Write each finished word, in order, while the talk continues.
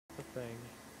thing.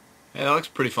 Hey, that looks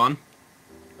pretty fun.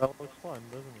 That looks fun,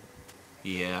 doesn't it?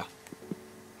 Yeah.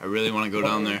 I really want to go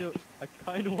down there. I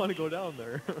kind of want to go down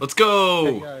there. Let's go!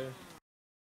 Hey guys.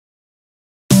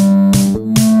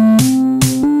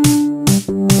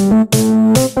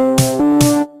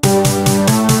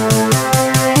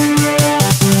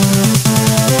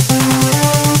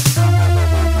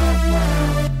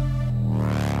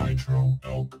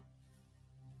 NitroElk.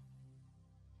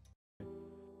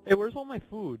 Hey, where's all my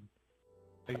food?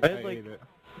 I had, like, ate it.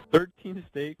 13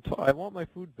 steak. I want my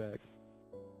food back.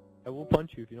 I will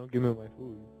punch you if you don't give me my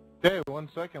food. Hey, 1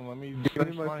 second. Let me Give me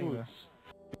finish my mining food.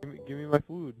 this. Give me my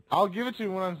food. I'll give it to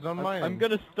you when I'm done mining. I'm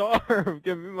gonna starve.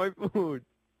 Give me my food.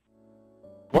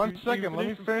 1 You second. Let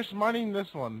me finished- finish mining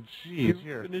this one. You Jeez,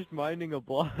 here. finished mining a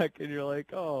block and you're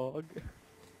like, oh, okay.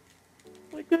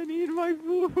 Like I need my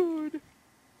food.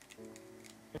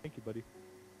 Thank you, buddy.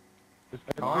 Just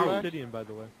That's call back? obsidian, by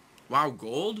the way. Wow,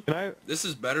 gold? Can I? This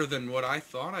is better than what I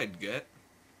thought I'd get.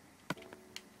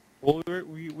 Well,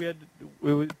 we had it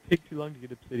would take too long to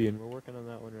get obsidian. We're working on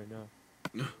that one right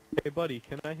now. Hey, buddy,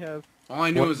 can I have? All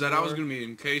I knew One is that I was more. going to be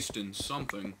encased in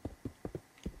something.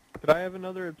 Could I have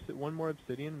one more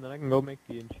obsidian, and then I can go make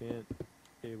the enchant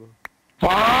table.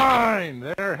 Fine!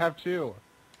 There, have two.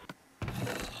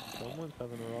 Someone's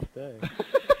having a rough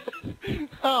day.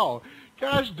 How?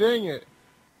 Gosh dang it.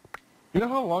 You know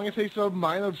how long it takes to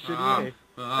mine obsidian? Hey,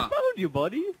 I Ah, found you,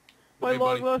 buddy. My Hey,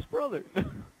 buddy. long lost brother.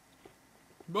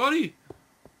 buddy!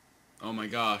 Oh my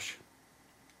gosh.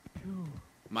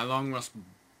 My long lost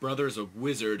brother's a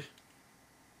wizard.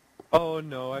 Oh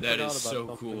no, I That forgot is about so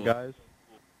something, cool. guys.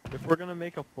 If we're gonna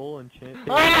make a full enchant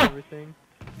table and everything,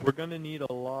 we're gonna need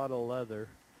a lot of leather.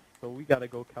 So we gotta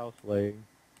go cow slaying.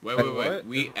 Wait, Wait, wait, wait. what?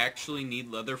 We actually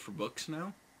need leather for books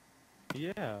now?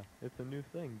 Yeah, it's a new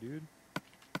thing, dude.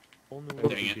 Whole new What's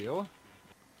world. Dang the it. deal?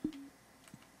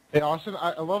 Hey Austin,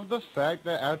 I love the fact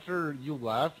that after you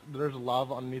left, there's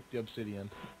lava underneath the obsidian.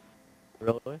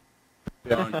 Really?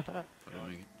 Darn. If I don't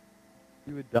make it.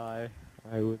 You would die.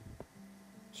 I would.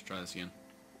 Let's try this again.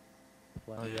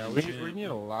 Oh yeah, we need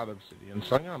a lot of obsidian,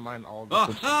 so I'm gonna mine all this Ah,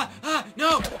 obsidian. ah, ah,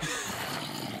 no!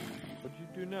 What'd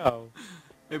you do now?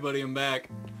 Hey buddy, I'm back.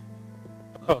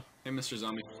 Oh. Hey Mr.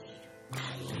 Zombie.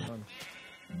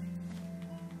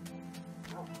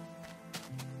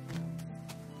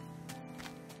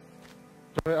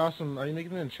 Wait, Austin, are you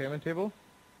making an enchantment table?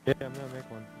 Yeah, I'm gonna make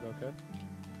one. Is that okay?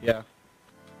 Yeah.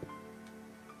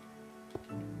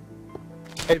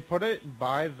 Hey, put it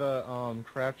by the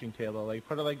crafting table. Like,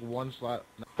 put it like one slot.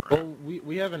 Well,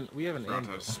 we have an Forgot how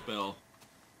anvil. to spell.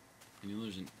 I knew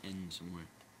there's an N somewhere.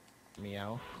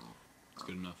 Meow. It's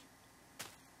good enough.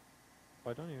 Oh,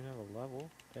 I don't even have a level.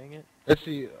 Dang it. Let's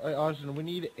see, Austin. We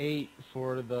need 8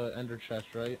 for the ender chest,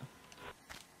 right?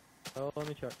 Oh, let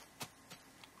me check.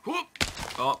 Whoop!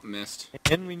 Oh, missed.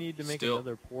 And we need to make Still.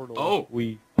 another portal. Oh!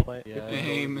 We plant. Yeah.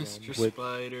 Hey, again, Mr. which-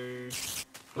 Spider.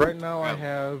 Right now, I Crap.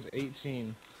 have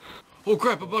 18. Oh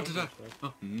crap! I'm about to die.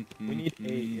 Oh, We need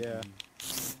 8, yeah.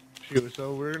 Shoot,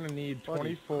 so we're gonna need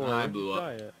Buddy. 24. I blew up.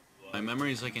 Try it. My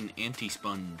memory is like an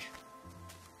anti-sponge.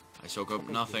 I soak up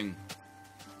nothing.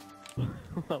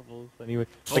 Levels, anyway.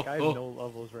 Oh, Like, I have oh. no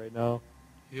levels right now.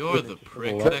 You're the Finish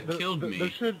prick the that killed me.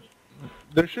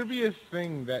 There should be a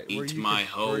thing that where Eat you my can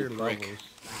store hoe, your prick. levels.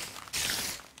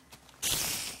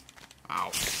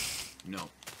 Ow. No.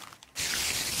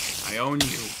 I own you.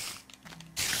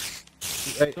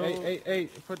 Hey, So- hey,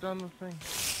 put down the thing.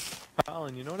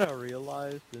 Collin, you know what I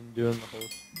realized in doing the whole...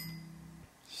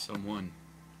 Someone,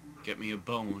 get me a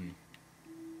bone.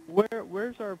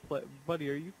 Where's our buddy,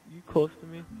 are you close to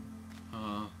me?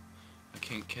 I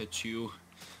can't catch you.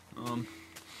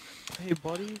 Hey,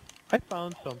 buddy, I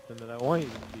found something that I want you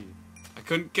to see. I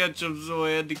couldn't catch him, so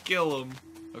I had to kill him.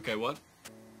 Okay, what?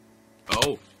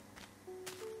 Oh,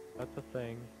 That's a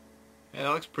thing. hey, that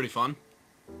looks pretty fun.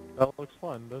 That looks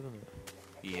fun, doesn't it?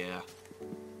 Yeah.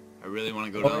 I really want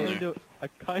to go Well, down there. I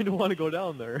kind of want to go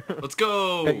down there. Let's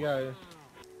go! Hey guys,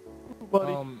 Ooh,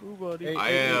 buddy. Um, Ooh, buddy. hey, I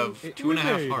have hey, 2.5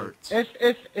 hey. hearts.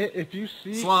 if you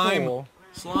see Slime. coal,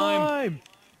 Slime!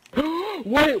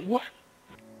 wait, what?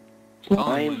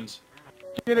 Collin wins.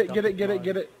 Get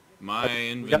it. My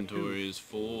inventory is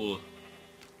full.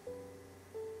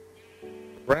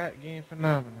 Rat game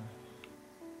phenomenon.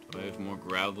 Do I have more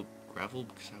gravel? Gravel?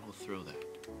 Because I will throw that.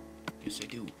 Yes, I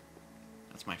do.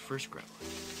 That's my first gravel.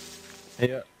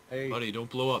 Hey, Buddy, don't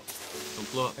blow up.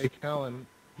 Don't blow up. hey, Collin,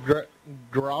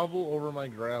 grovel over my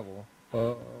gravel.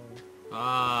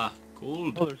 Ah,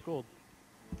 gold. Oh, there's gold.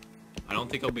 I don't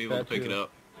think I'll be able to That pick it too.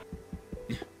 up.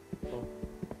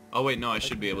 Oh wait, no, I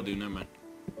should be able to. Never mind.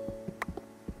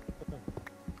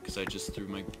 Because I just threw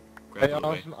my grab Hey it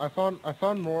away. Austin, I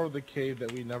found more of the cave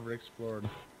that we never explored.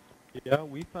 Yeah,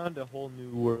 we found a whole new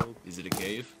world, Is it a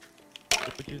cave?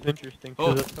 which is interesting.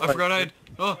 Oh, 'Cause I forgot I had...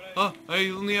 I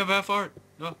only have half heart.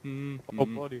 Oh,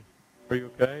 buddy. Are you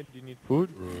okay? Do you need food?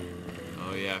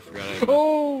 Oh yeah, I forgot I had...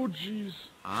 Oh jeez.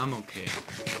 I'm okay.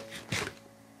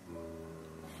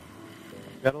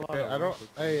 Got a lot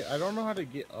Hey, of I don't know how to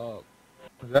get up.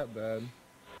 Is that bad?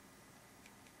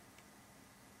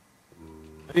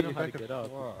 I don't know If how I to could get up.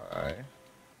 fly.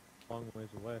 Long ways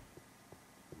away.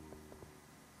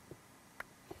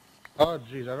 Oh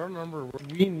jeez, I don't remember.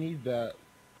 We need that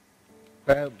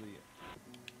badly.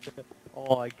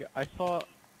 Oh, I saw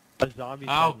a zombie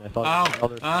Ow! and I thought it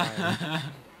was another Ow! sign.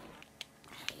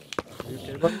 You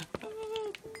okay, buddy?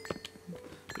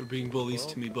 They're being bullies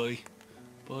to me, buddy.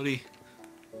 Buddy.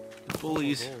 They're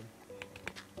bullies. Oh,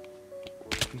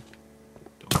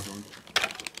 Don't.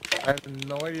 I have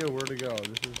no idea where to go.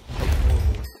 This is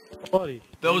horrible. buddy.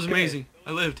 That was okay? amazing.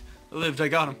 I lived. I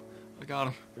got him.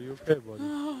 Are you okay,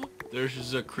 buddy? There's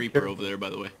just a creeper over there, by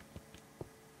the way.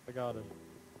 I got him.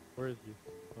 Where is he?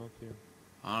 I don't see him.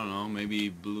 I don't know. Maybe he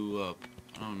blew up.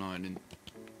 I don't know. I don't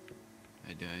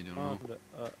know. Found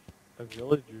a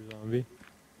villager zombie.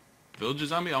 Villager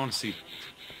zombie? I want to see.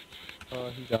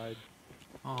 He died.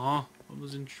 Aw, I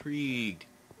was intrigued.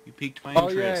 You piqued my Oh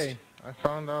interest. yay! I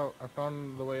found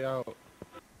the way out.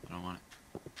 I don't want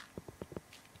it.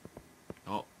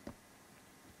 Oh.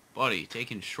 Buddy,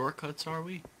 taking shortcuts, are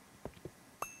we?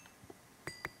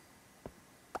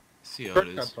 See how it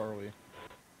is. Shortcuts are we?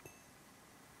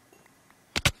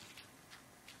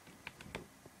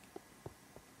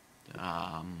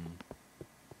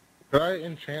 Could I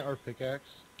enchant our pickaxe?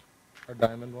 Our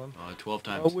diamond one? 12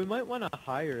 times. Oh, we might want a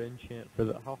higher enchant for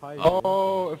the. How high is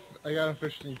Oh, if I got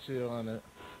efficiency 2 on it.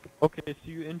 Okay, so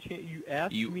you enchant. You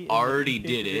asked You me. and already you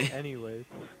did enchanted it. Anyways.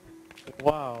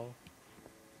 Wow.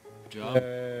 Good job.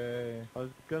 Yay. I was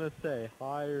gonna say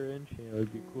higher enchant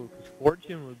would be cool, cause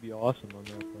fortune would be awesome on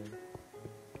that thing.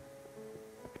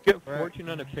 You get Right. fortune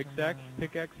on a pickaxe,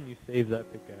 and you save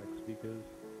that pickaxe because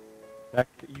that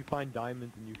you find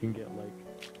diamonds and you can get like.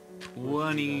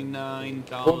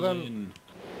 29,000. Well, then-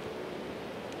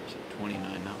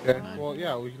 29 now. Okay. 9. Well,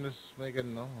 yeah, we can just make it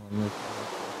no one.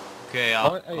 Okay,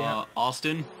 yeah.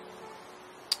 Austin.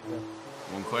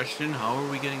 One question: how are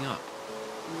we getting up?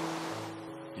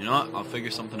 You know what? I'll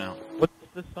figure something out. What's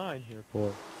the sign here for?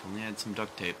 If only I had some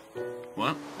duct tape.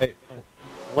 What? Hey,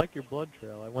 I like your blood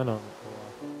trail. I went on it for a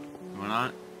while. You went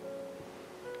on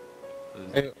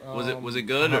it? hey, Was it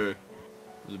good or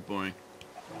was it boring?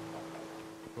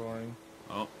 boring.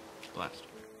 Oh, blast.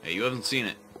 Hey, you haven't seen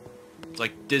it. It's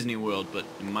like Disney World, but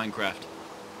in Minecraft.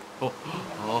 Oh,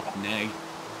 oh, nag.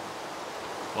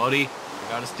 Buddy, I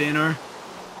got a dinner.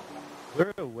 Is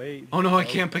there a way? Oh no, I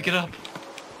can't pick it up.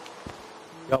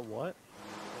 Got what?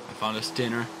 I found a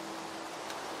dinner.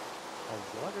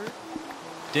 A water?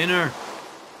 Dinner!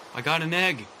 I got an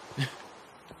egg.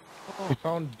 We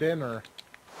found dinner.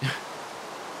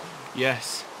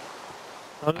 Yes.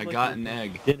 Sounded I like got you an were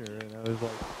egg. saying Dinner, and I was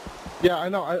like, Yeah, I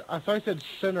know. I thought I said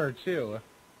sinner too.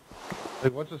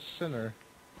 Like, what's a sinner?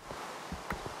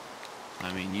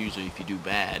 I mean, usually if you do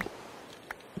bad.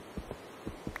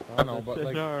 I know, "I'm a but,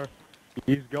 like- sinner.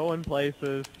 He's going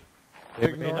places. They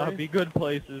may Ignore not me? be good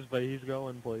places, but he's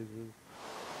going places.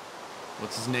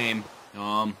 What's his name?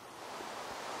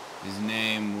 His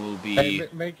name will be Hey,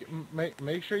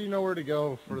 make sure you know where to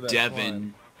go for that Devin.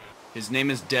 climb. His name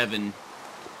is Devin.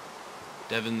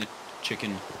 Devin the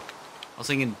chicken. I was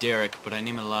thinking Derek, but I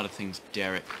name a lot of things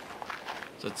Derek.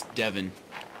 So it's Devin.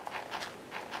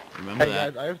 Remember Hey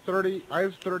that? guys, I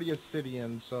have 30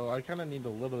 obsidian, so I kind of need a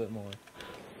little bit more.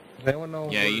 Does anyone know?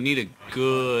 Yeah, where- you need a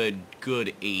good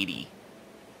 80.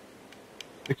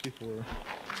 64.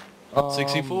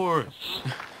 64!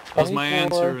 That was my 24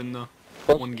 answer in the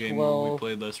plus one game we 12.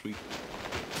 played last week.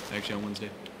 Actually on Wednesday.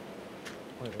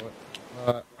 Wait,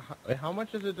 what? How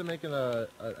much is it to make an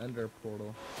ender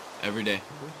portal? Every day.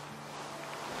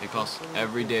 It costs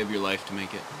every day of your life to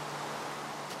make it.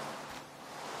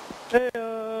 Hey,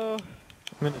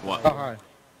 What? Oh, hi.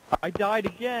 I died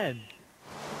again.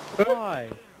 Why?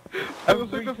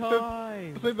 Every It's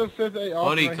time. like the fifth. Hey, Austin,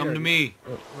 Buddy, right come here. to me.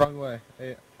 Wrong way.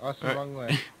 Hey, Austin, Alright. wrong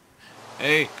way.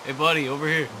 Hey, buddy, over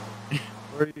here.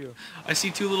 Where are you? I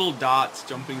see two little dots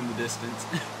jumping in the distance.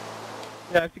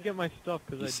 Yeah, I have to get my stuff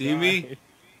because You I see me? died.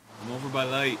 I'm over by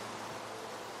light.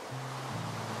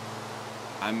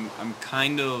 I'm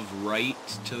kind of right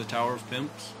to the Tower of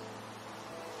Pimps.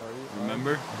 Are you?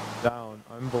 Remember? I'm down.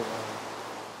 I'm below.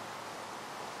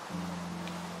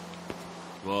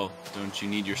 Well, don't you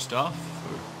need your stuff?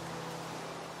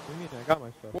 Or... do you mean? I got my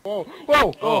stuff. Whoa!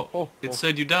 Whoa! Oh, it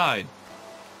said you died.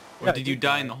 Or Yeah, I did you did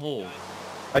die die. in the hole?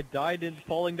 I died in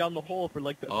falling down the hole for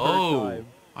like the Oh, third time.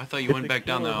 I thought you It's went a back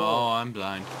down there. killer hole. Oh, I'm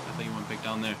blind. I thought you went back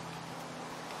down there.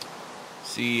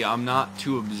 See, I'm not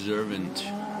too observant.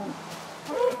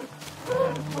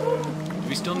 Do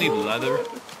we still need leather?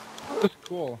 That's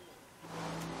cool.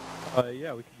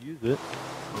 Yeah, we could use it.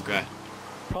 Okay,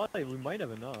 Probably, we might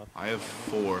have enough. I have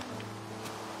 4.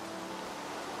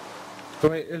 So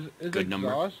wait, is Good number.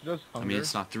 exhaust just I hunger? mean,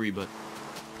 it's not 3, but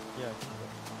Yeah, I think so.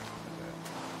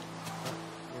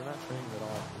 We're not turning it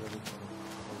off. We're just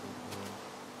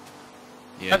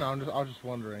I yeah. know, I was just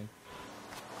wondering.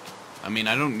 I mean,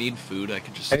 I don't need food. I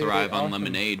could just Hey, thrive on awesome.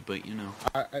 lemonade, but you know.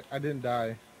 I didn't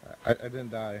die. I didn't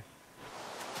die.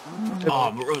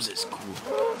 Oh, but Rose is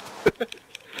cool.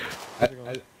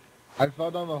 I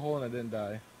fell down the hole and I didn't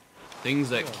die. Things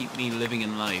that keep me living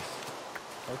in life.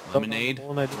 Lemonade,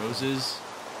 roses,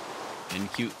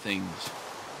 and cute things.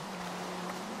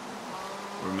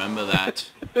 Remember that.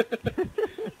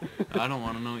 I don't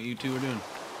want to know what you two are doing.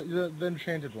 The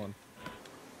enchanted one.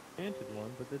 Enchanted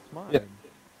one, but it's mine.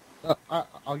 Yeah.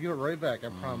 I'll give it right back, I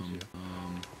promise you.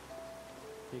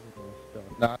 Taking my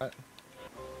stuff. Not.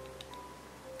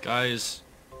 Guys,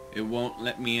 it won't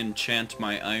let me enchant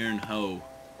my iron hoe.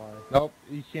 Why? Nope,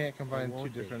 you can't combine two won't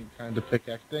it? different kinds of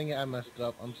pickaxe. Dang it, I messed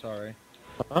up. I'm sorry.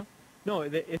 Huh? No,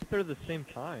 if they're the same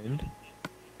kind.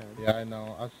 Yeah, I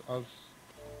know. I was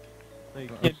No, you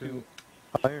I'm can't assuming- do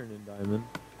iron and diamond.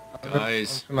 I'm Guys,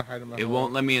 just gonna hide in my it hole.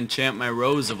 won't let me enchant my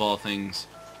rose of all things.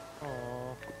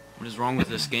 Aww. What is wrong with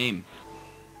this game?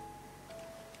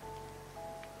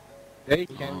 Yeah, you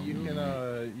can.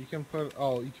 You can put.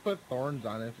 Oh, you can put thorns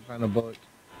on it if you find a book.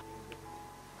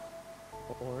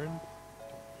 Orange?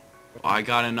 I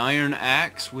got an iron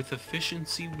axe with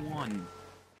efficiency 1.